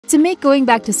To make going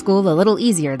back to school a little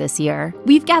easier this year,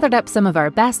 we've gathered up some of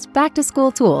our best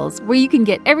back-to-school tools where you can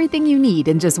get everything you need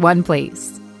in just one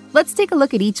place. Let's take a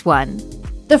look at each one.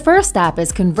 The first app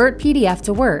is Convert PDF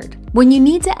to Word. When you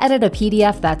need to edit a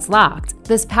PDF that's locked,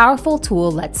 this powerful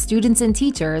tool lets students and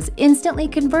teachers instantly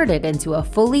convert it into a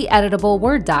fully editable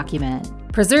Word document.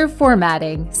 Preserve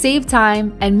formatting, save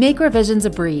time, and make revisions a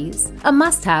breeze. A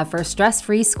must-have for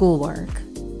stress-free schoolwork.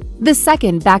 The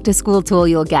second back-to-school tool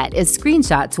you'll get is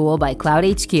Screenshot Tool by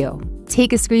cloudHQ.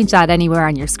 Take a screenshot anywhere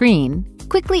on your screen,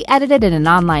 quickly edit it in an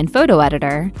online photo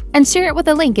editor, and share it with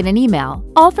a link in an email,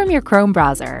 all from your Chrome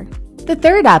browser. The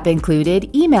third app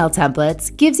included Email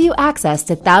Templates gives you access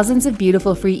to thousands of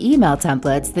beautiful free email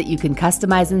templates that you can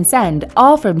customize and send,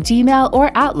 all from Gmail or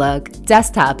Outlook,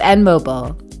 desktop and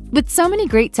mobile. With so many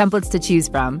great templates to choose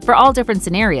from for all different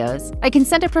scenarios, I can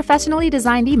send a professionally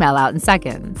designed email out in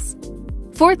seconds.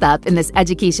 Fourth up in this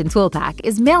education tool pack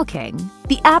is MailKing,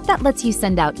 the app that lets you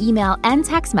send out email and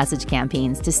text message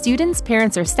campaigns to students,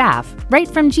 parents, or staff right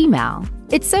from Gmail.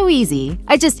 It's so easy.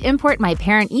 I just import my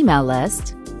parent email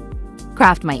list,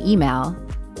 craft my email,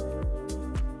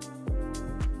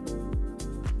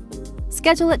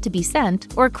 schedule it to be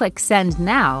sent, or click Send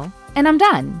Now, and I'm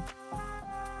done.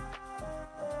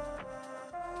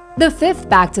 The fifth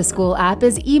back-to-school app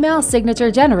is Email Signature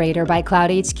Generator by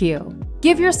cloudHQ.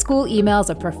 Give your school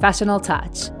emails a professional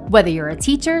touch. Whether you're a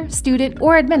teacher, student,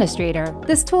 or administrator,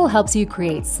 this tool helps you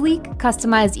create sleek,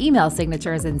 customized email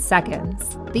signatures in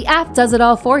seconds. The app does it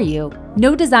all for you.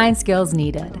 No design skills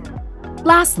needed.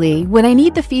 Lastly, when I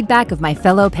need the feedback of my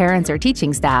fellow parents or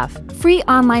teaching staff, free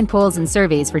online polls and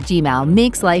surveys for Gmail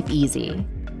makes life easy.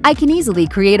 I can easily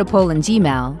create a poll in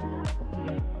Gmail,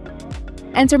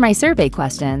 enter my survey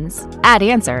questions, add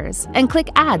answers, and click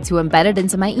Add to embed it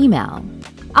into my email.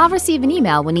 I'll receive an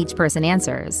email when each person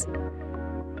answers.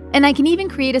 And I can even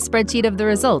create a spreadsheet of the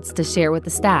results to share with the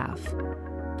staff.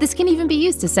 This can even be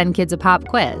used to send kids a pop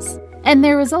quiz, and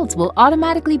their results will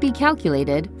automatically be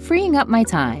calculated, freeing up my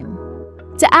time.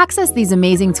 To access these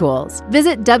amazing tools,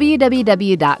 visit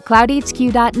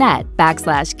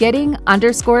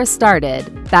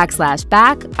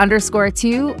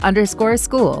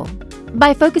www.cloudhq.net/getting_started/back_to_school.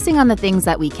 By focusing on the things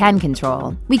that we can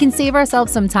control, we can save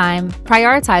ourselves some time,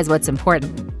 prioritize what's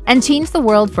important, and change the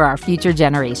world for our future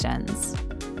generations.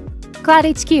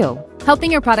 cloudHQ, helping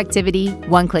your productivity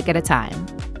one click at a time.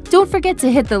 Don't forget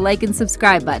to hit the like and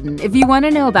subscribe button if you want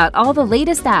to know about all the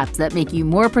latest apps that make you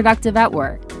more productive at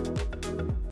work.